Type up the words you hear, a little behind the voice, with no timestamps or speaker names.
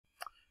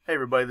Hey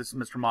everybody, this is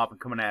Mr. Moppin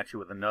coming at you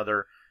with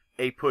another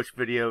APUSH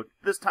video.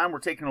 This time we're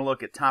taking a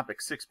look at topic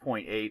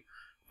 6.8,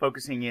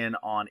 focusing in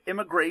on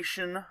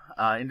immigration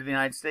into the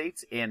United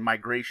States and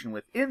migration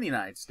within the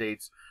United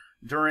States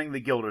during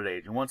the Gilded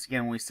Age. And once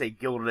again, when we say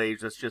Gilded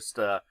Age, that's just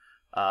a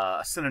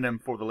synonym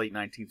for the late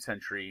 19th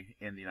century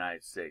in the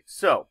United States.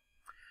 So,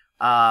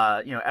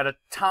 at a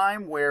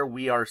time where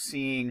we are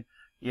seeing,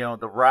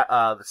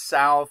 the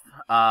South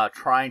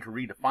trying to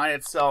redefine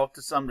itself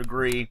to some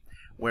degree,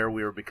 where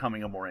we are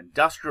becoming a more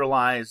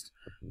industrialized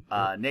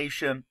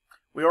nation,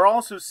 we are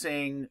also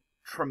seeing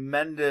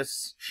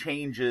tremendous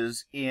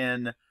changes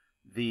in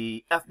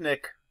the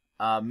ethnic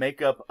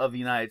makeup of the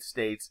United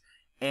States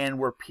and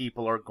where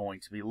people are going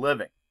to be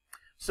living.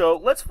 So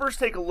let's first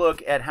take a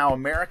look at how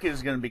America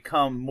is going to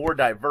become more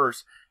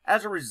diverse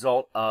as a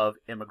result of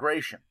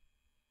immigration.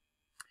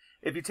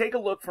 If you take a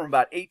look from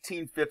about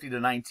 1850 to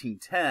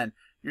 1910,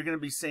 you're going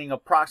to be seeing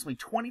approximately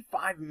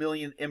 25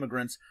 million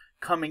immigrants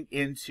coming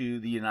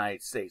into the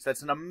United States.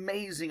 That's an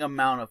amazing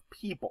amount of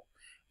people.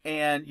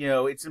 And,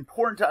 it's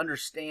important to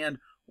understand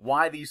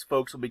why these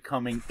folks will be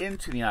coming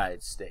into the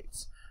United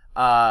States.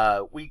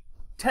 We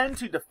tend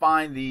to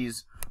define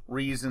these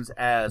reasons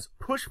as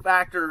push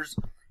factors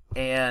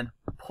and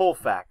pull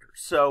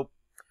factors. So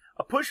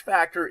a push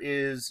factor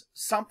is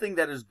something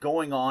that is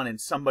going on in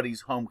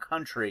somebody's home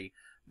country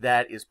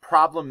that is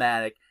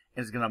problematic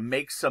and is going to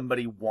make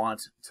somebody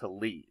want to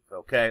leave,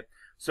 okay?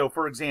 So,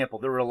 for example,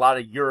 there were a lot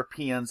of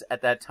Europeans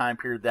at that time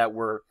period that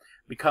were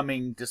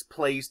becoming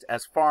displaced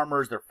as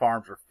farmers. Their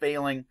farms were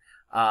failing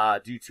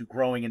due to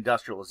growing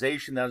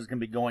industrialization that is going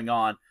to be going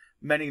on.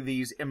 Many of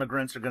these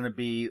immigrants are going to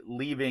be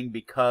leaving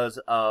because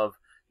of,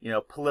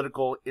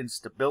 political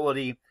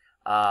instability,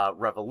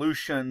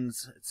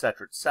 revolutions,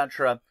 etc.,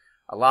 etc.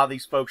 A lot of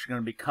these folks are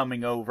going to be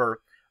coming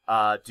over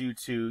due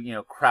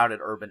to, crowded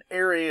urban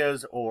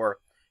areas or,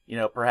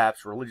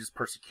 perhaps religious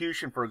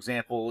persecution, for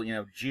example,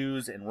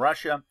 Jews in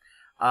Russia.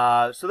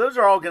 So those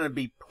are all going to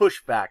be push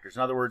factors.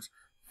 In other words,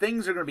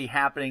 things are going to be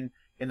happening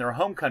in their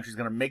home country is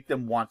going to make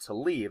them want to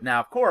leave. Now,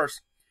 of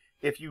course,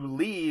 if you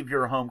leave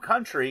your home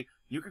country,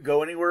 you could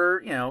go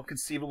anywhere,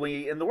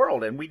 conceivably in the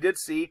world. And we did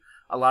see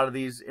a lot of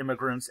these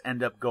immigrants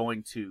end up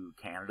going to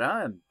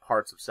Canada and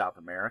parts of South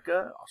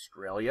America,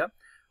 Australia,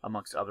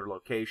 amongst other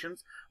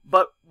locations.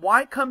 But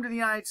why come to the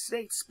United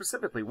States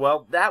specifically?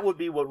 Well, that would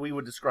be what we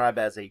would describe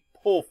as a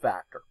pull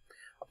factor.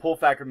 A pull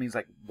factor means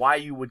like why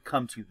you would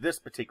come to this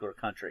particular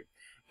country.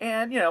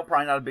 And,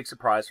 probably not a big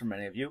surprise for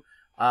many of you.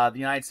 The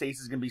United States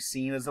is going to be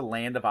seen as a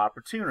land of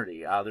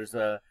opportunity. There's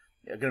going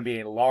to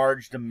be a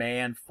large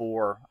demand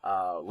for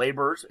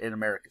laborers in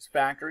America's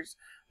factories.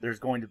 There's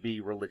going to be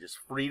religious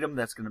freedom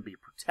that's going to be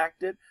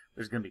protected.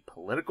 There's going to be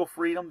political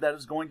freedom that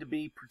is going to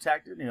be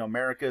protected.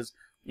 America's,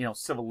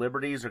 civil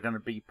liberties are going to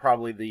be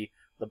probably the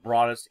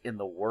broadest in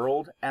the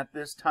world at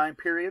this time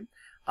period.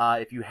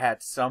 If you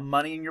had some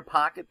money in your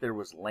pocket, there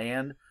was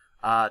land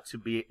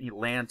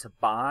to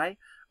buy.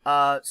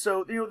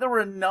 So, there were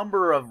a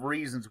number of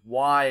reasons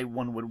why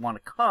one would want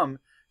to come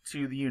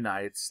to the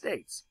United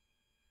States.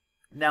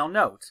 Now,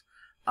 note,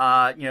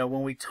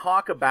 when we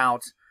talk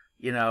about,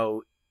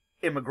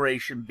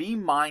 immigration, be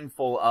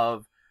mindful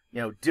of,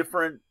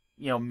 different,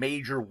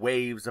 major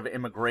waves of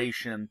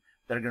immigration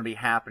that are going to be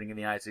happening in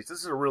the United States.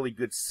 This is a really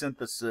good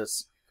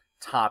synthesis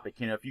topic.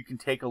 If you can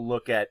take a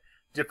look at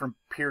different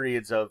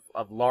periods of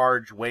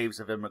large waves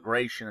of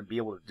immigration and be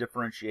able to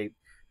differentiate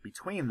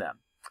between them.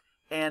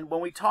 And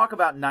when we talk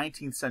about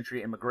 19th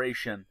century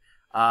immigration,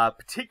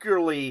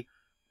 particularly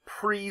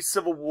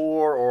pre-Civil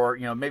War or,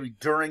 maybe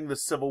during the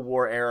Civil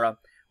War era,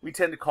 we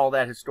tend to call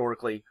that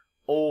historically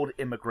old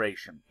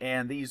immigration.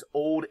 And these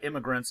old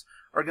immigrants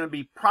are going to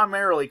be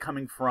primarily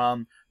coming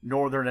from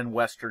Northern and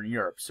Western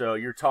Europe. So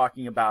you're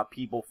talking about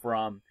people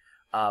from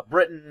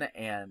Britain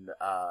and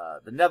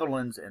the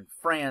Netherlands and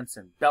France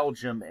and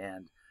Belgium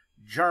and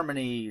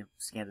Germany,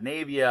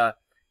 Scandinavia,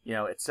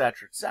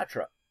 etc.,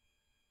 etc.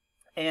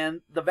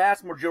 And the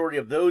vast majority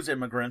of those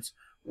immigrants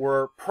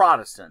were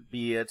Protestant,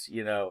 be it,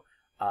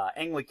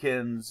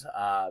 Anglicans,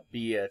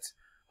 be it,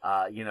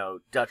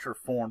 Dutch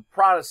Reformed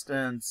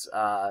Protestants,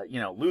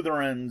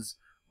 Lutherans,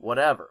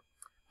 whatever.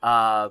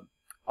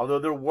 Although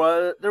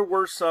there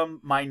were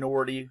some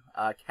minority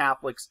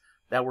Catholics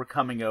that were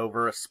coming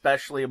over,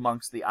 especially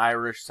amongst the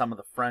Irish. Some of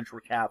the French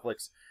were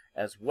Catholics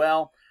as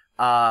well.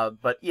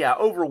 But yeah,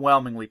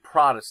 overwhelmingly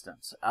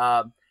Protestants.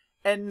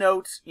 And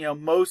note,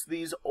 most of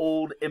these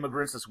old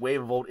immigrants, this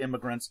wave of old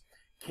immigrants,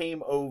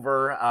 came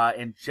over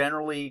and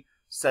generally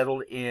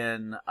settled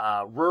in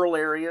rural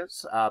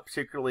areas,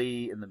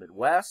 particularly in the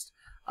Midwest,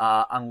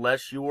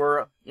 unless you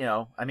were,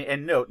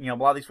 and note, a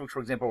lot of these folks, for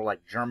example, were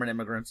like German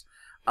immigrants.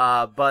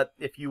 But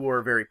if you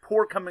were very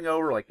poor coming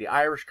over, like the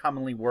Irish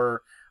commonly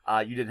were,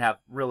 you didn't have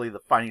really the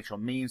financial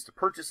means to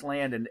purchase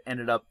land and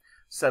ended up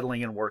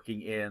settling and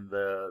working in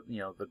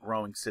the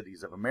growing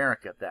cities of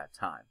America at that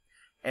time.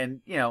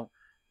 And,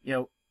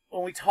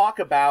 when we talk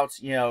about,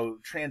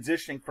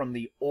 transitioning from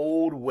the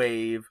old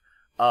wave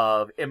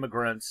of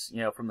immigrants,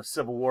 from the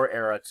Civil War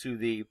era to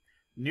the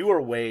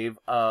newer wave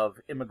of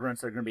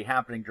immigrants that are going to be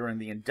happening during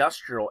the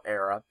industrial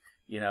era,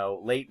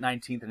 late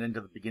 19th and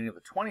into the beginning of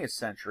the 20th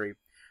century.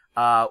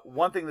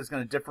 One thing that's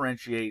going to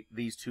differentiate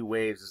these two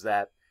waves is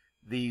that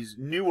these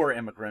newer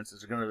immigrants,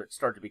 as they're going to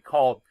start to be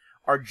called,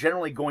 are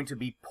generally going to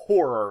be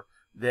poorer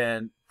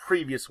than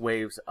previous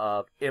waves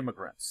of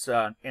immigrants.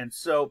 And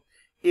so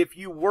if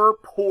you were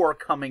poor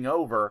coming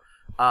over,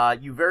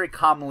 you very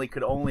commonly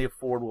could only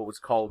afford what was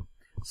called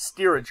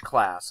steerage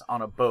class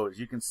on a boat. As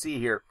you can see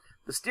here,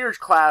 the steerage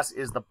class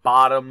is the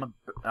bottom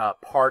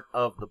part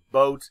of the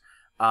boat.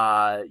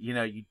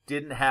 You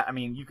didn't have, I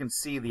mean, you can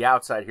see the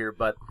outside here,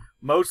 but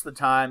most of the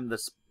time,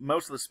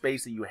 most of the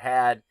space that you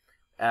had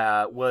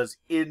was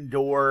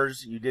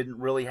indoors. You didn't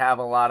really have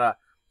a lot of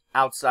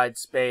outside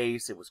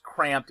space. It was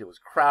cramped. It was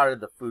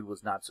crowded. The food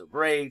was not so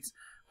great.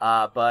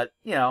 But,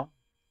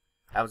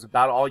 that was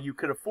about all you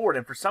could afford.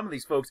 And for some of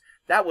these folks,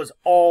 that was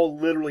all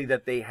literally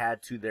that they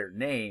had to their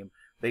name.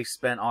 They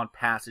spent on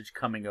passage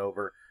coming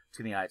over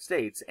to the United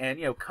States. And,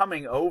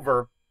 coming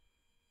over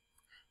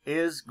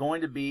is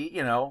going to be,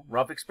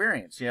 rough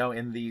experience.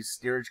 In these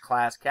steerage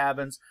class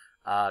cabins,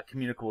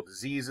 communicable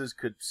diseases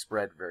could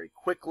spread very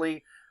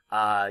quickly.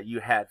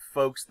 You had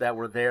folks that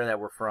were there that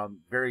were from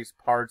various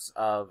parts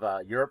of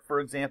Europe,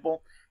 for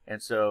example.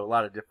 And so a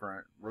lot of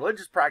different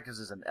religious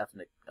practices and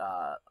ethnic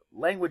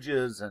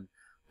languages and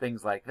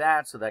things like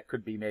that. So that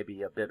could be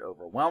maybe a bit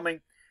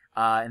overwhelming.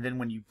 And then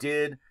when you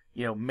did,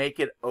 make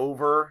it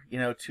over,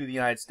 to the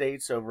United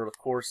States over the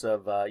course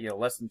of,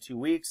 less than 2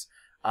 weeks,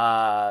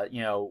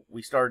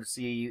 we started to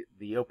see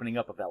the opening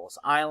up of Ellis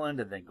Island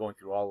and then going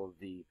through all of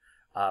the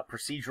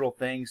procedural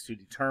things to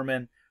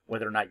determine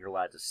whether or not you're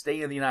allowed to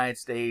stay in the United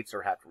States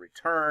or have to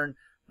return.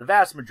 The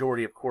vast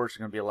majority, of course, are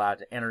going to be allowed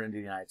to enter into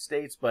the United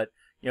States, but,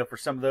 for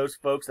some of those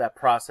folks, that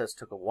process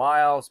took a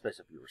while,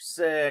 especially if you were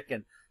sick.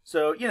 And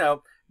so,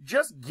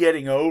 just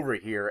getting over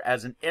here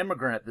as an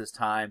immigrant at this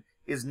time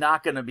is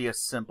not going to be a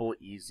simple,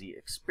 easy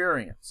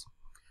experience.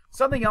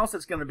 Something else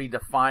that's going to be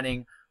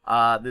defining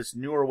this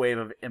newer wave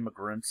of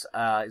immigrants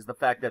is the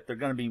fact that they're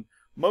going to be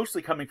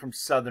mostly coming from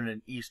Southern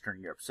and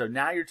Eastern Europe. So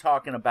now you're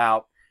talking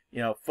about,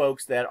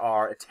 folks that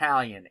are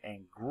Italian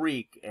and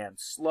Greek and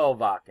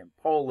Slovak and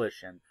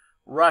Polish and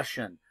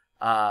Russian,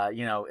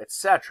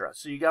 etc.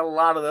 So you got a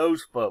lot of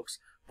those folks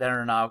that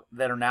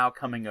are now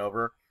coming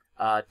over,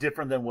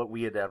 different than what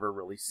we had ever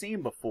really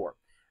seen before.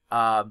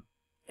 And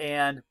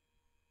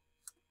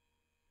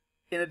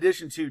in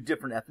addition to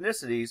different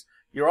ethnicities,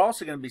 you're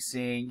also going to be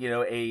seeing,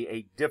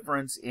 a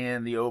difference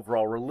in the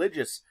overall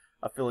religious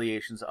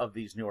affiliations of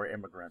these newer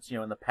immigrants.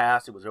 In the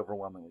past, it was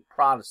overwhelmingly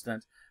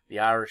Protestant, the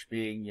Irish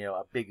being,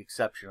 a big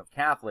exception of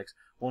Catholics.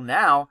 Well,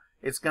 now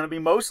it's going to be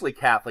mostly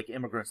Catholic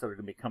immigrants that are going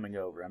to be coming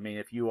over. I mean,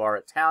 if you are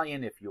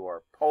Italian, if you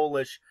are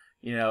Polish,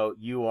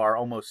 you are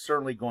almost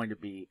certainly going to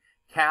be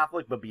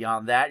Catholic, but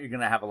beyond that, you're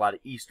going to have a lot of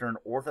Eastern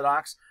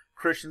Orthodox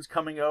Christians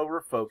coming over,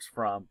 folks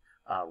from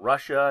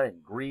Russia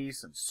and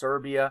Greece and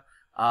Serbia,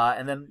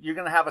 and then you're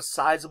going to have a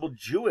sizable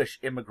Jewish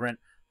immigrant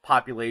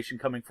population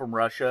coming from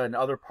Russia and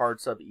other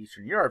parts of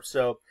Eastern Europe.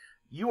 So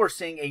you are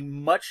seeing a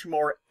much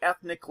more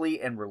ethnically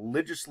and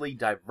religiously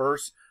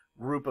diverse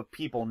group of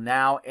people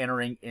now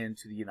entering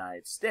into the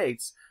United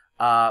States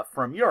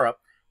from Europe.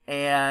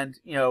 And,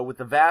 with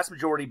the vast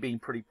majority being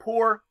pretty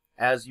poor,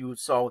 as you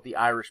saw with the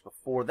Irish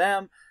before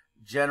them,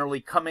 generally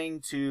coming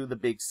to the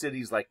big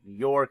cities like New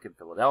York and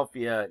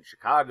Philadelphia and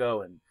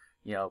Chicago and,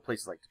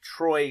 places like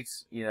Detroit,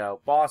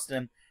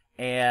 Boston,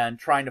 and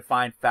trying to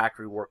find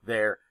factory work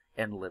there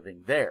and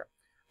living there.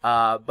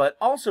 But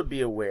also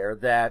be aware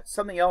that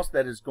something else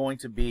that is going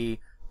to be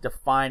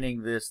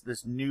defining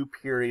this new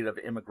period of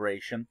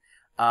immigration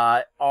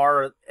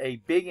are a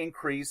big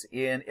increase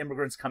in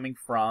immigrants coming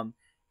from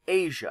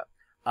Asia,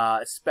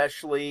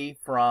 especially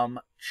from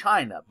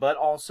China, but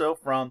also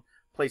from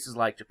places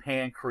like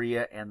Japan,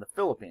 Korea, and the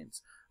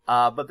Philippines.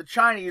 But the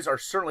Chinese are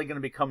certainly going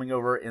to be coming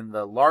over in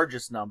the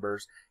largest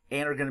numbers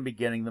and are going to be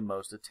getting the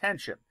most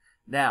attention.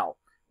 Now,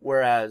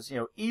 whereas,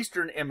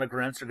 Eastern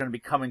immigrants are going to be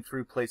coming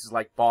through places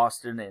like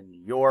Boston and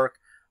New York,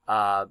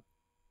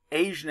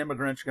 Asian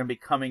immigrants are going to be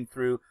coming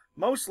through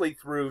mostly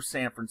through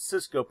San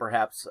Francisco,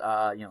 perhaps,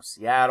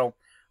 Seattle,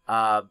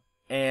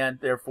 and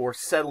therefore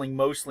settling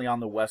mostly on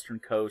the western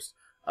coast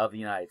of the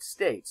United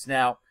States.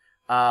 Now,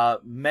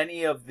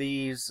 many of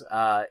these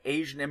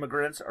Asian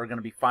immigrants are going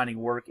to be finding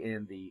work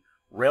in the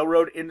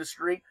railroad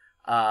industry,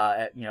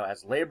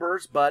 as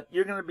laborers, but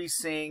you're going to be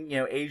seeing,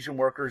 Asian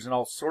workers in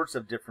all sorts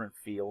of different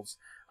fields,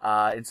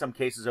 in some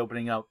cases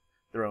opening up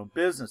their own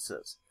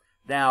businesses.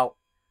 Now,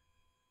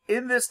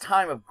 in this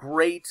time of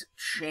great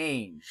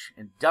change,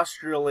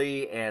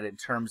 industrially and in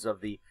terms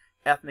of the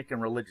ethnic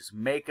and religious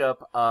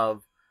makeup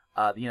of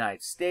the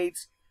United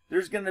States,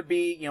 there's going to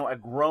be, a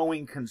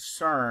growing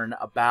concern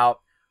about,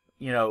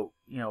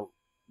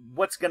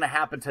 what's going to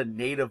happen to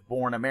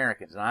native-born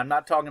Americans. And I'm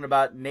not talking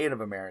about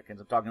Native Americans.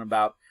 I'm talking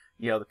about,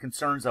 the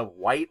concerns of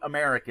white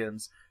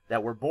Americans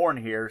that were born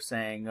here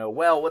saying,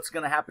 well, what's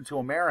going to happen to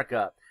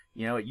America?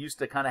 It used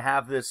to kind of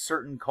have this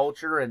certain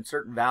culture and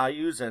certain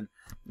values, and,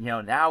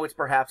 now it's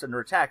perhaps under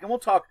attack. And we'll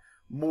talk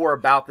more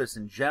about this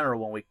in general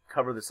when we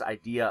cover this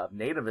idea of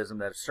nativism.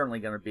 That is certainly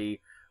going to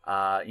be,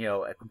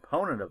 a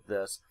component of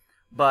this.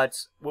 But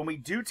when we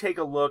do take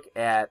a look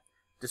at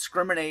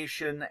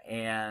discrimination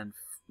and,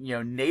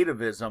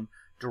 nativism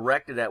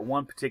directed at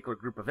one particular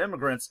group of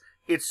immigrants,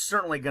 it's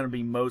certainly going to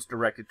be most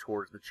directed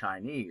towards the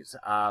Chinese.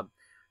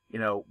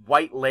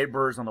 White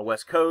laborers on the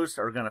West Coast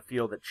are going to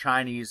feel that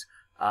Chinese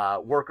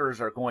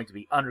workers are going to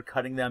be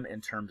undercutting them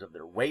in terms of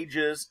their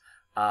wages.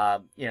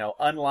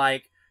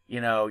 Unlike,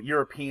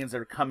 Europeans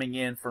that are coming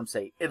in from,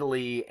 say,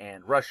 Italy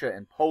and Russia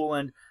and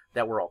Poland,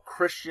 that were all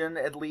Christian,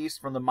 at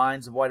least from the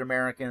minds of white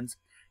Americans.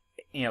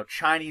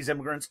 Chinese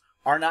immigrants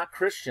are not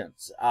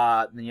Christians.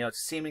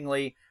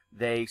 Seemingly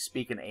they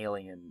speak an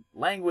alien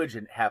language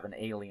and have an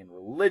alien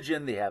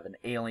religion. They have an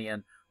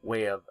alien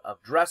way of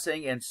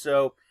dressing. And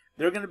so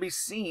they're going to be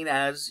seen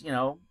as,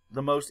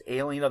 the most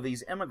alien of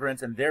these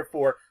immigrants, and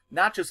therefore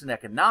not just an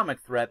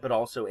economic threat, but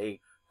also a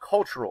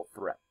cultural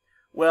threat.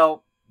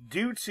 Well,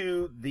 due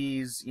to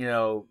these,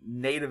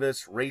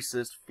 nativist,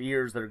 racist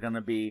fears that are going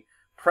to be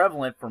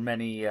prevalent for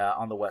many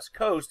on the West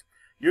Coast,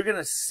 you're going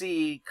to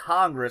see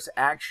Congress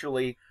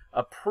actually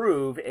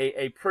approve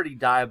a pretty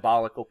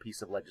diabolical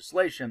piece of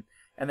legislation,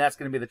 and that's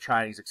going to be the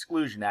Chinese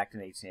Exclusion Act in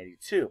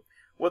 1882.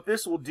 What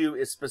this will do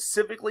is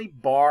specifically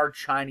bar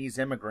Chinese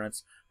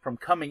immigrants from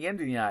coming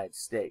into the United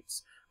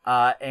States.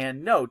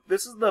 And note,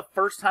 this is the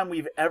first time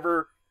we've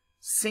ever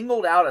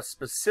singled out a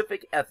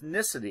specific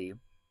ethnicity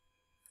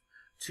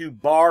to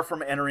bar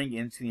from entering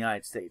into the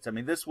United States. I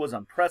mean, this was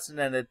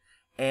unprecedented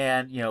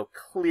and,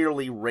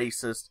 clearly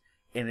racist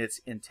in its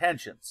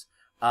intentions.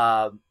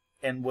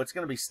 And what's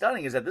going to be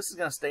stunning is that this is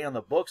going to stay on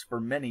the books for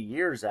many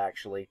years,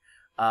 actually,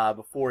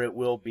 before it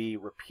will be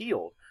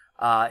repealed.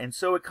 And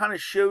so it kind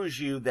of shows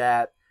you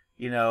that,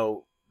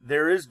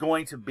 there is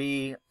going to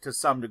be, to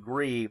some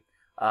degree,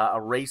 a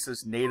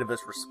racist,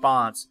 nativist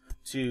response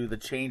to the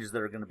changes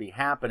that are going to be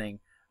happening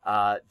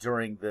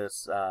during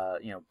this,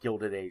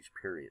 Gilded Age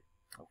period.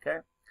 Okay?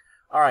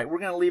 All right, we're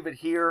going to leave it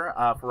here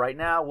for right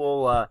now.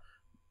 We'll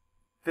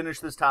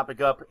finish this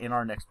topic up in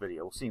our next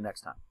video. We'll see you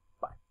next time.